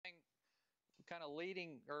kind of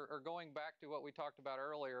leading or going back to what we talked about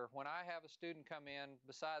earlier, when I have a student come in,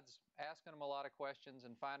 besides asking them a lot of questions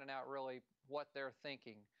and finding out really what they're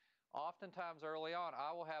thinking, oftentimes early on,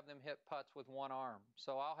 I will have them hit putts with one arm.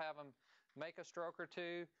 So I'll have them make a stroke or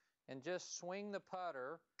two and just swing the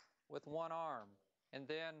putter with one arm. And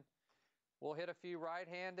then we'll hit a few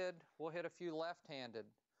right-handed, we'll hit a few left-handed.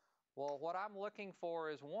 Well, what I'm looking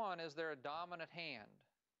for is, one, is there a dominant hand?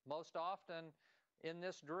 Most often in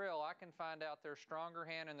this drill, I can find out their stronger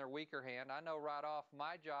hand and their weaker hand. I know right off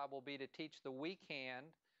my job will be to teach the weak hand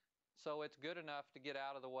so it's good enough to get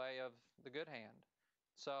out of the way of the good hand.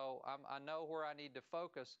 So I know where I need to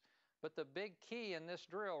focus. But the big key in this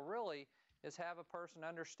drill really is have a person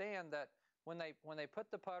understand that when they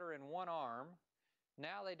put the putter in one arm,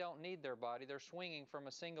 now they don't need their body. They're swinging from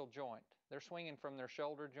a single joint. They're swinging from their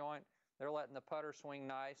shoulder joint. They're letting the putter swing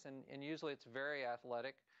nice, and usually it's very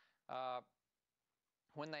athletic.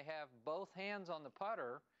 When they have both hands on the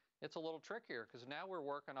putter, it's a little trickier because now we're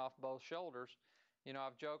working off both shoulders. You know,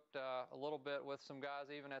 I've joked a little bit with some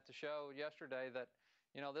guys even at the show yesterday that,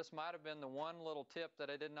 you know, this might have been the one little tip that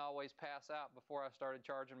I didn't always pass out before I started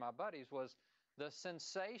charging my buddies, was the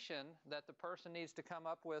sensation that the person needs to come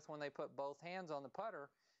up with when they put both hands on the putter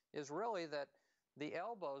is really that the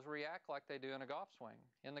elbows react like they do in a golf swing.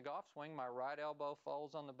 In the golf swing, my right elbow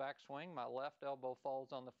folds on the backswing, my left elbow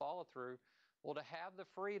folds on the follow-through. Well, to have the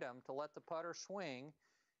freedom to let the putter swing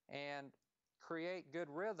and create good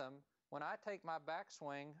rhythm, when I take my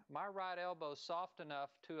backswing, my right elbow is soft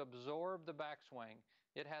enough to absorb the backswing.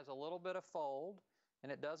 It has a little bit of fold,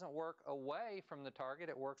 and it doesn't work away from the target.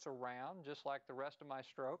 It works around, just like the rest of my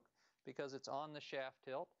stroke, because it's on the shaft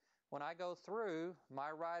tilt. When I go through,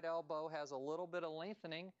 my right elbow has a little bit of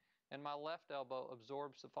lengthening, and my left elbow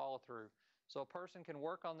absorbs the follow-through. So a person can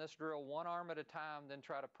work on this drill one arm at a time, then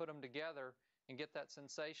try to put them together and get that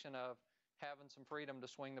sensation of having some freedom to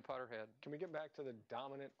swing the putter head. Can we get back to the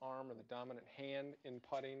dominant arm or the dominant hand in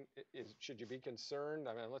putting? Should you be concerned?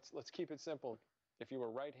 I mean, let's keep it simple. If you were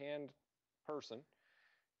a right-hand person,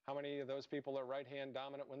 how many of those people are right-hand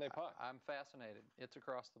dominant when they putt? I'm fascinated. It's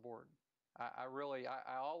across the board. I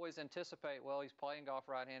always anticipate, well, he's playing golf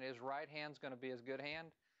right-handed. His right hand's going to be his good hand.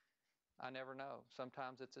 I never know.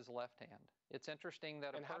 Sometimes it's his left hand. It's interesting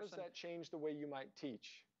that and how does that change the way you might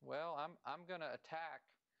teach? Well, I'm going to attack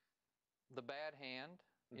the bad hand,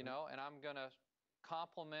 you know, and I'm going to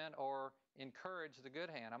compliment or encourage the good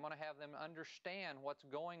hand. I'm going to have them understand what's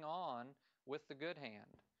going on with the good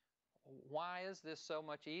hand. Why is this so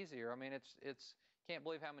much easier? I mean, it's can't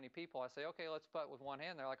believe how many people I say, okay, let's putt with one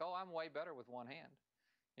hand. They're like, oh, I'm way better with one hand.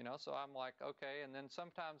 You know, so I'm like, okay. And then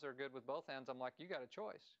sometimes they're good with both hands. I'm like, you got a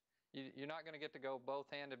choice. You're not going to get to go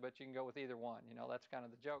both-handed, but you can go with either one. You know, that's kind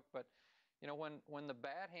of the joke. But, you know, when the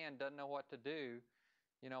bad hand doesn't know what to do,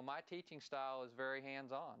 you know, my teaching style is very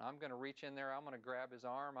hands-on. I'm going to reach in there. I'm going to grab his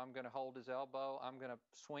arm. I'm going to hold his elbow. I'm going to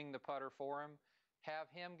swing the putter for him. Have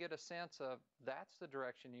him get a sense of, that's the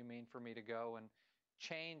direction you mean for me to go, and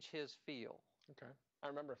change his feel. Okay. I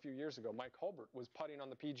remember a few years ago, Mike Hulbert was putting on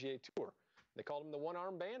the PGA Tour. They called him the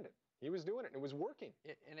one-arm bandit. He was doing it, and it was working.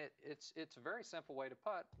 It's a very simple way to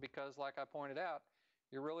putt because, like I pointed out,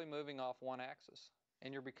 you're really moving off one axis,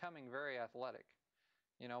 and you're becoming very athletic.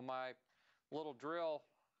 You know, my little drill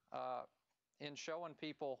in showing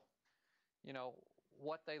people, you know,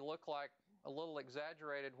 what they look like a little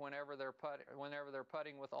exaggerated whenever they're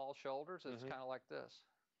putting with all shoulders, it's kind of like this.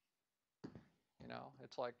 You know,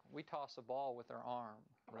 it's like we toss a ball with our arm,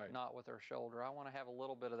 not with our shoulder. I want to have a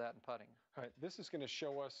little bit of that in putting. All right, this is going to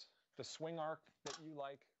show us the swing arc that you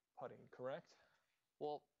like putting, correct?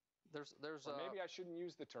 Well, there's or maybe I shouldn't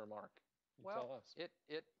use the term arc. You tell us.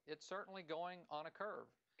 It's certainly going on a curve.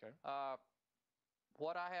 Okay.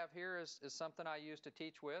 What I have here is something I used to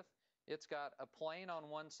teach with. It's got a plane on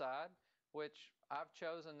one side, which I've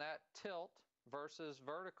chosen that tilt versus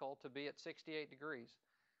vertical to be at 68 degrees.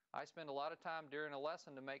 I spend a lot of time during a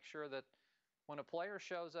lesson to make sure that when a player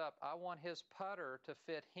shows up, I want his putter to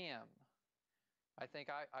fit him. I think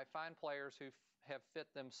I find players who have fit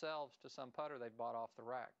themselves to some putter they've bought off the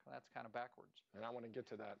rack. That's kind of backwards. And I want to get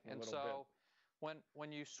to that in a little bit. And so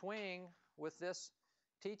when you swing with this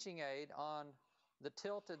teaching aid on the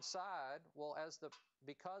tilted side, well,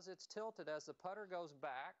 because it's tilted, as the putter goes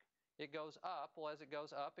back, it goes up. Well, as it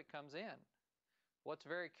goes up, it comes in. What's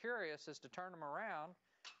very curious is to turn them around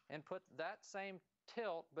and put that same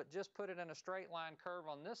tilt, but just put it in a straight line curve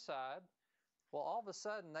on this side. Well, all of a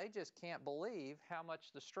sudden, they just can't believe how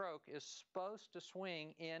much the stroke is supposed to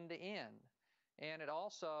swing end to end. And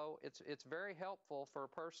it's very helpful for a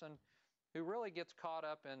person who really gets caught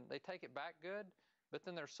up in, they take it back good, but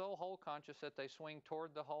then they're so hole conscious that they swing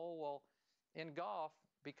toward the hole. Well, in golf,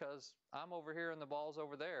 because I'm over here and the ball's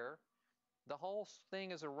over there, the whole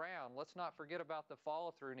thing is around. Let's not forget about the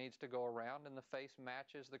follow-through needs to go around, and the face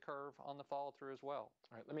matches the curve on the follow-through as well.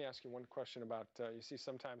 All right, let me ask you one question about, you see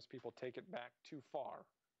sometimes people take it back too far.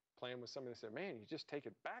 Playing with somebody, they say, man, you just take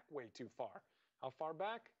it back way too far. How far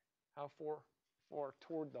back? How far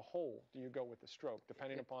toward the hole do you go with the stroke,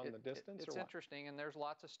 depending upon the distance It's or what? interesting, and there's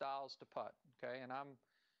lots of styles to putt, okay? And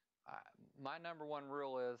my number one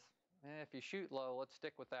rule is, if you shoot low, let's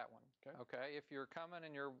stick with that one. Okay. If you're coming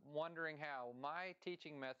and you're wondering how, my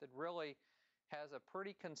teaching method really has a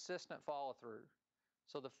pretty consistent follow through.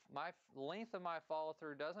 So my length of my follow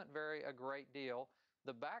through doesn't vary a great deal.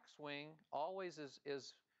 The backswing always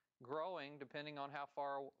is growing depending on how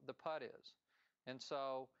far the putt is. And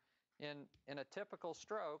so in a typical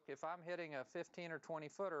stroke, if I'm hitting a 15 or 20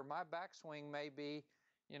 footer, my backswing may be,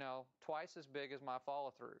 twice as big as my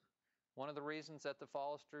follow through. One of the reasons that the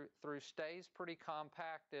follow through stays pretty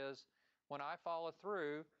compact is when I follow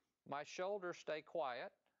through, my shoulders stay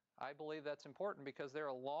quiet. I believe that's important because they're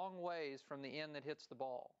a long ways from the end that hits the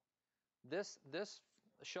ball. This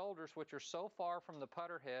shoulders, which are so far from the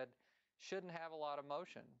putter head, shouldn't have a lot of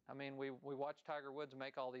motion. I mean, we watch Tiger Woods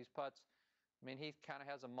make all these putts. I mean, he kind of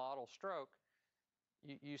has a model stroke.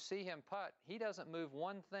 You see him putt, he doesn't move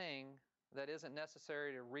one thing that isn't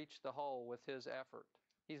necessary to reach the hole with his effort.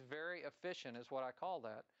 He's very efficient is what I call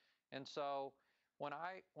that. And so when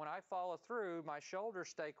I follow through, my shoulders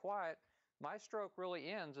stay quiet. My stroke really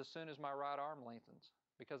ends as soon as my right arm lengthens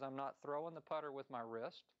because I'm not throwing the putter with my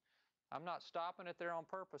wrist. I'm not stopping it there on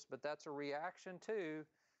purpose, but that's a reaction to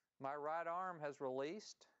my right arm has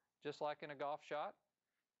released, just like in a golf shot.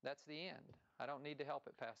 That's the end. I don't need to help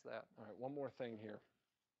it past that. All right, one more thing here.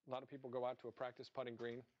 A lot of people go out to a practice putting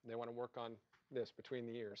green. They want to work on this between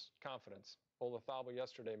the ears, confidence. Olazabal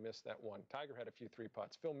yesterday missed that one. Tiger had a few three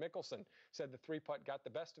putts. Phil Mickelson said the three putt got the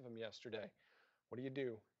best of him yesterday. What do you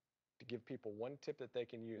do to give people one tip that they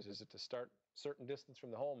can use? Is it to start certain distance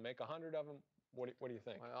from the hole and make 100 of them? What do you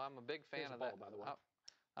think? Well, I'm a big fan of ball, that. By the way.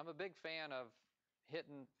 I'm a big fan of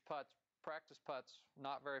hitting putts, practice putts,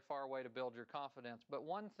 not very far away to build your confidence. But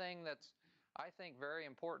one thing that's, I think, very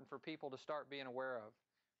important for people to start being aware of,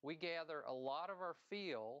 we gather a lot of our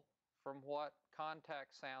feel from what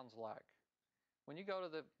contact sounds like. When you go to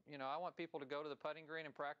the, I want people to go to the putting green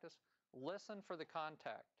and practice, listen for the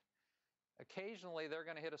contact. Occasionally, they're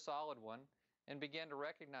going to hit a solid one and begin to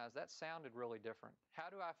recognize that sounded really different. How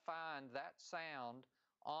do I find that sound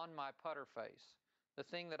on my putter face? The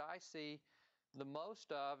thing that I see the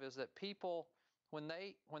most of is that people, when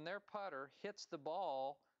their putter hits the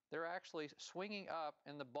ball, they're actually swinging up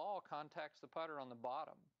and the ball contacts the putter on the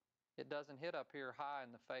bottom. It doesn't hit up here high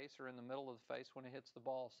in the face or in the middle of the face when it hits the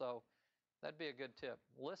ball. So that'd be a good tip.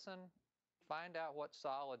 Listen, find out what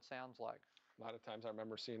solid sounds like. A lot of times I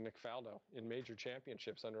remember seeing Nick Faldo in major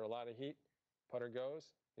championships under a lot of heat. Putter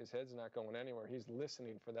goes, his head's not going anywhere. He's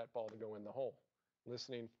listening for that ball to go in the hole.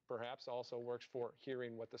 Listening perhaps also works for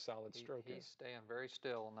hearing what the solid stroke is. He's staying very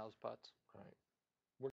still in those putts. Right.